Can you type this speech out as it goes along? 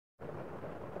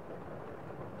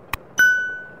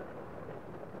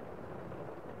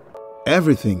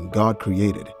Everything God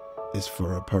created is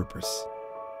for a purpose.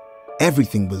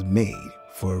 Everything was made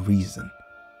for a reason.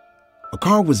 A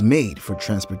car was made for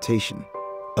transportation.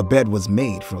 A bed was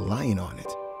made for lying on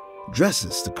it.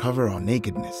 Dresses to cover our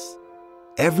nakedness.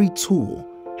 Every tool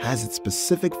has its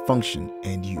specific function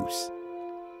and use.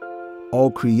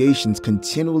 All creations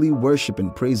continually worship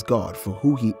and praise God for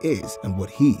who He is and what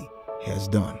He has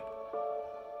done.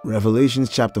 Revelation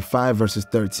chapter 5 verses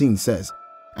 13 says,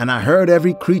 "And I heard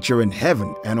every creature in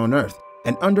heaven and on earth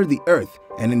and under the earth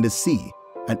and in the sea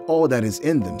and all that is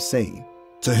in them, saying,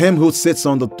 To Him who sits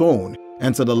on the throne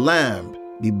and to the Lamb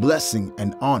be blessing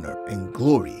and honor and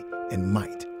glory and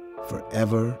might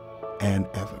forever and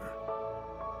ever."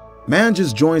 Man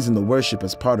just joins in the worship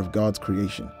as part of God's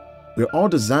creation. We're all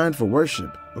designed for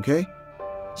worship, okay?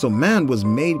 So man was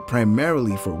made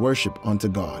primarily for worship unto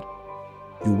God.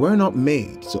 You were not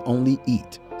made to only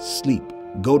eat, sleep,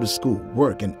 go to school,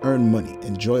 work and earn money,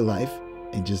 enjoy life,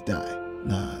 and just die.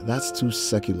 Nah, that's too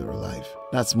secular a life.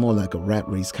 That's more like a rat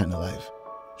race kind of life.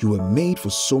 You were made for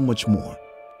so much more.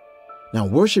 Now,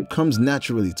 worship comes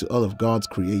naturally to all of God's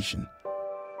creation.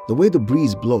 The way the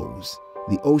breeze blows,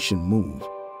 the ocean moves,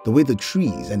 the way the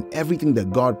trees and everything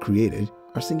that God created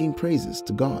are singing praises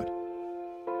to God.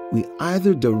 We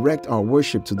either direct our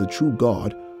worship to the true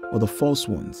God or the false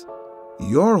ones.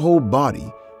 Your whole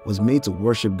body was made to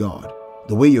worship God.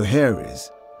 The way your hair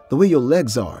is, the way your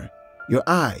legs are, your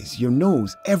eyes, your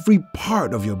nose, every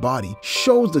part of your body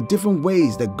shows the different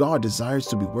ways that God desires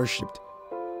to be worshipped.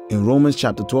 In Romans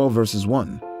chapter 12 verses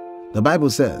 1, the Bible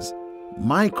says,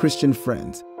 "My Christian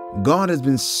friends, God has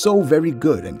been so very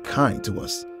good and kind to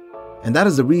us. And that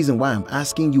is the reason why I'm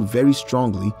asking you very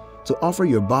strongly to offer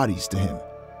your bodies to Him.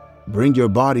 Bring your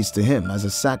bodies to Him as a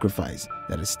sacrifice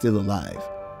that is still alive.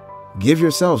 Give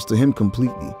yourselves to Him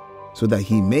completely so that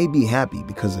He may be happy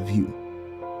because of you."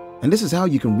 And this is how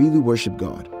you can really worship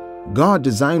God. God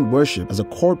designed worship as a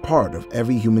core part of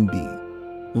every human being.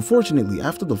 Unfortunately,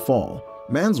 after the fall,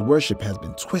 man's worship has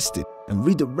been twisted and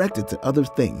redirected to other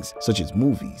things such as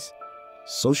movies,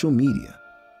 social media,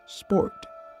 sport,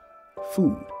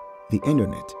 food, the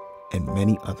internet, and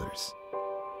many others.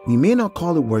 We may not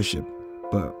call it worship,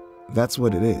 but that's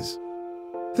what it is.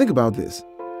 Think about this.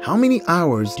 How many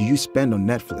hours do you spend on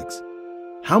Netflix?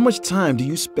 How much time do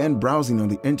you spend browsing on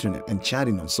the internet and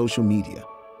chatting on social media?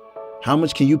 How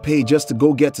much can you pay just to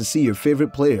go get to see your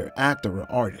favorite player, actor,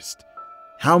 or artist?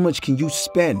 How much can you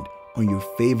spend on your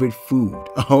favorite food?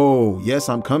 Oh, yes,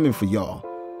 I'm coming for y'all.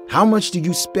 How much do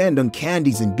you spend on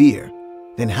candies and beer?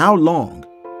 Then how long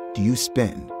do you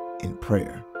spend in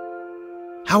prayer?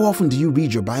 How often do you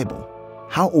read your Bible?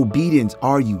 How obedient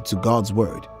are you to God's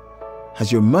word?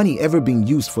 Has your money ever been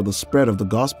used for the spread of the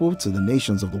gospel to the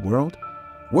nations of the world?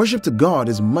 Worship to God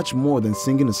is much more than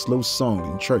singing a slow song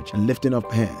in church and lifting up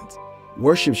hands.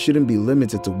 Worship shouldn't be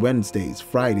limited to Wednesdays,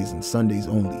 Fridays, and Sundays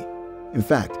only. In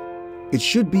fact, it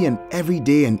should be an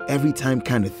everyday and every time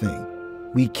kind of thing.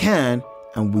 We can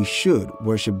and we should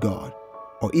worship God,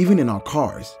 or even in our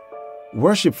cars.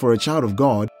 Worship for a child of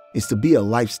God is to be a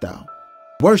lifestyle.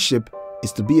 Worship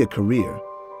is to be a career.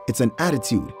 It's an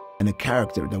attitude and a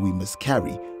character that we must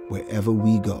carry wherever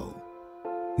we go.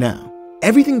 Now,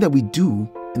 everything that we do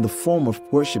in the form of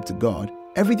worship to God,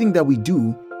 everything that we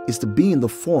do is to be in the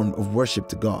form of worship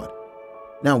to God.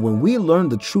 Now, when we learn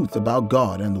the truth about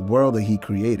God and the world that He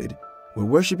created, we're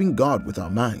worshiping God with our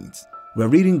minds. We're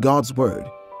reading God's word.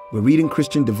 We're reading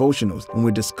Christian devotionals and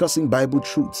we're discussing Bible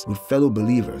truths with fellow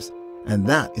believers. And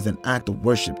that is an act of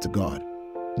worship to God.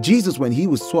 Jesus, when He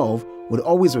was 12, would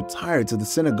always retire to the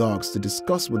synagogues to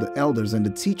discuss with the elders and the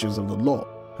teachers of the law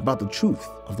about the truth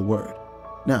of the word.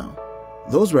 Now,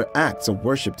 those were acts of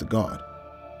worship to God.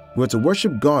 We're to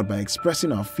worship God by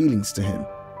expressing our feelings to Him.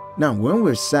 Now, when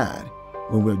we're sad,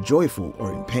 when we're joyful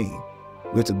or in pain,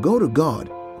 we're to go to God,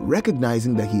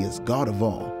 recognizing that He is God of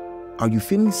all. Are you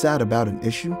feeling sad about an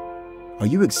issue? Are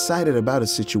you excited about a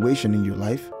situation in your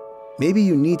life? Maybe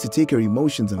you need to take your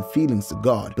emotions and feelings to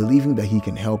God, believing that He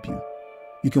can help you.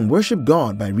 You can worship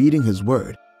God by reading His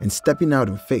word and stepping out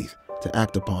in faith to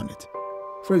act upon it.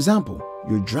 For example,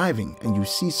 you're driving and you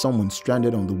see someone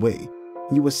stranded on the way,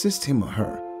 and you assist him or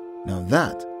her. Now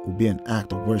that will be an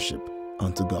act of worship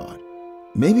unto God.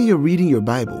 Maybe you're reading your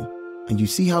Bible and you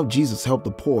see how Jesus helped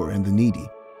the poor and the needy,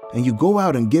 and you go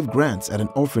out and give grants at an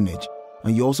orphanage,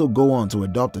 and you also go on to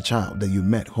adopt a child that you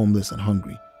met homeless and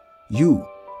hungry. You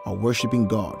are worshiping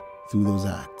God through those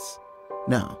acts.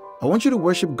 Now, I want you to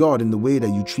worship God in the way that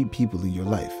you treat people in your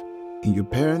life, in your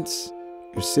parents,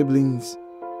 your siblings,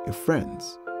 your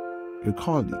friends, your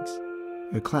colleagues,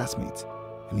 your classmates,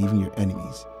 and even your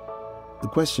enemies. The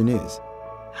question is,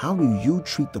 how do you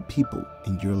treat the people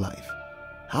in your life?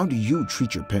 How do you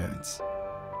treat your parents?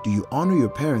 Do you honor your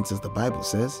parents as the Bible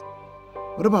says?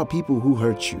 What about people who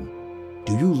hurt you?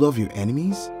 Do you love your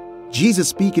enemies? Jesus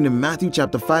speaking in Matthew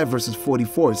chapter 5 verses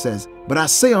 44 says, "But I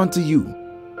say unto you,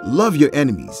 love your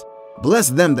enemies, bless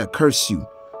them that curse you,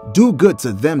 do good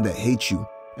to them that hate you,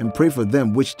 and pray for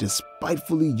them which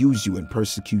despitefully use you and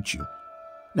persecute you."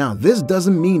 Now, this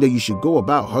doesn't mean that you should go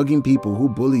about hugging people who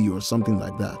bully you or something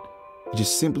like that. It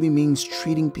just simply means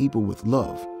treating people with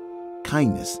love,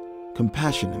 kindness,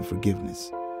 compassion, and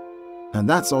forgiveness. And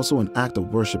that's also an act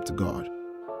of worship to God.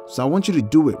 So I want you to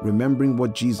do it remembering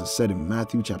what Jesus said in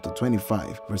Matthew chapter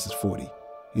 25 verses 40.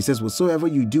 He says, "Whatsoever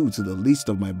you do to the least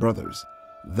of my brothers,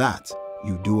 that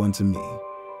you do unto me."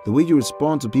 The way you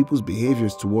respond to people's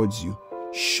behaviors towards you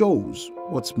shows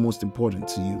what's most important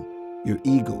to you. Your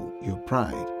ego, your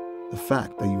pride, the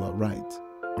fact that you are right,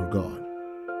 or God.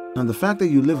 And the fact that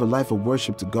you live a life of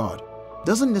worship to God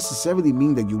doesn't necessarily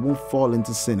mean that you won't fall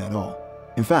into sin at all.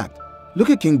 In fact, look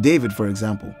at King David, for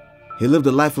example. He lived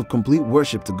a life of complete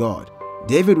worship to God.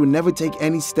 David would never take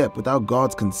any step without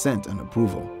God's consent and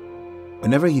approval.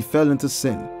 Whenever he fell into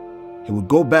sin, he would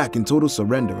go back in total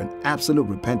surrender and absolute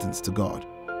repentance to God.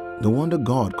 No wonder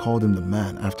God called him the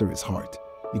man after his heart,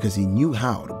 because he knew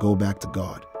how to go back to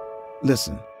God.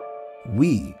 Listen,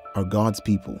 we are God's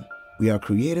people. We are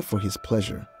created for his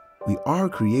pleasure. We are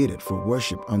created for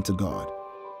worship unto God.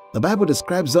 The Bible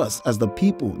describes us as the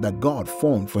people that God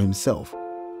formed for himself,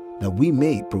 that we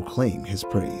may proclaim his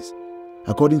praise.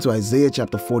 According to Isaiah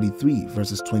chapter 43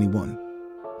 verses 21,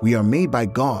 we are made by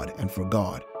God and for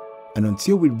God, and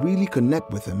until we really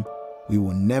connect with him, we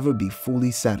will never be fully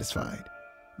satisfied.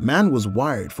 Man was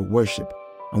wired for worship,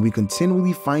 and we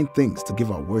continually find things to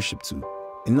give our worship to.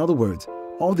 In other words,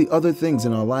 all the other things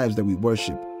in our lives that we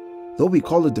worship, though we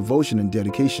call it devotion and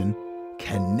dedication,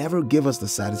 can never give us the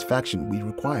satisfaction we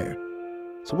require.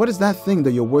 So what is that thing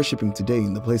that you're worshiping today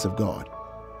in the place of God?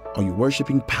 Are you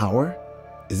worshiping power?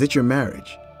 Is it your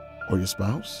marriage or your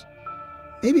spouse?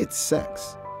 Maybe it's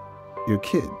sex, your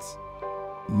kids,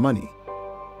 money,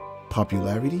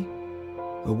 popularity,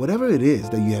 but whatever it is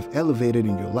that you have elevated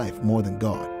in your life more than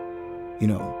God,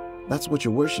 that's what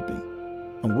you're worshiping.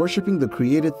 And worshiping the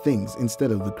created things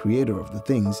instead of the creator of the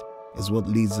things is what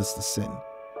leads us to sin.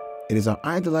 It is our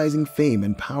idolizing fame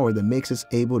and power that makes us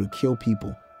able to kill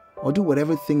people or do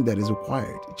whatever thing that is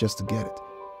required just to get it.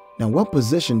 Now, what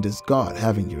position does God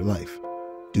have in your life?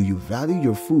 Do you value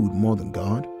your food more than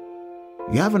God?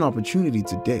 You have an opportunity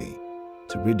today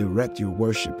to redirect your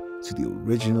worship to the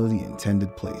originally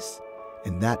intended place,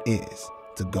 and that is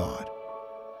to God.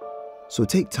 So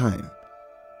take time.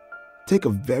 Take a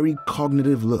very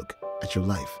cognitive look at your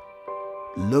life.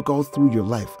 Look all through your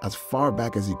life as far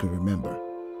back as you can remember.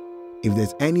 If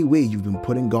there's any way you've been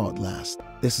putting God last,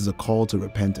 this is a call to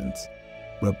repentance.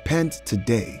 Repent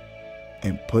today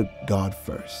and put God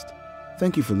first.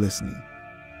 Thank you for listening.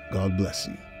 God bless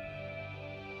you.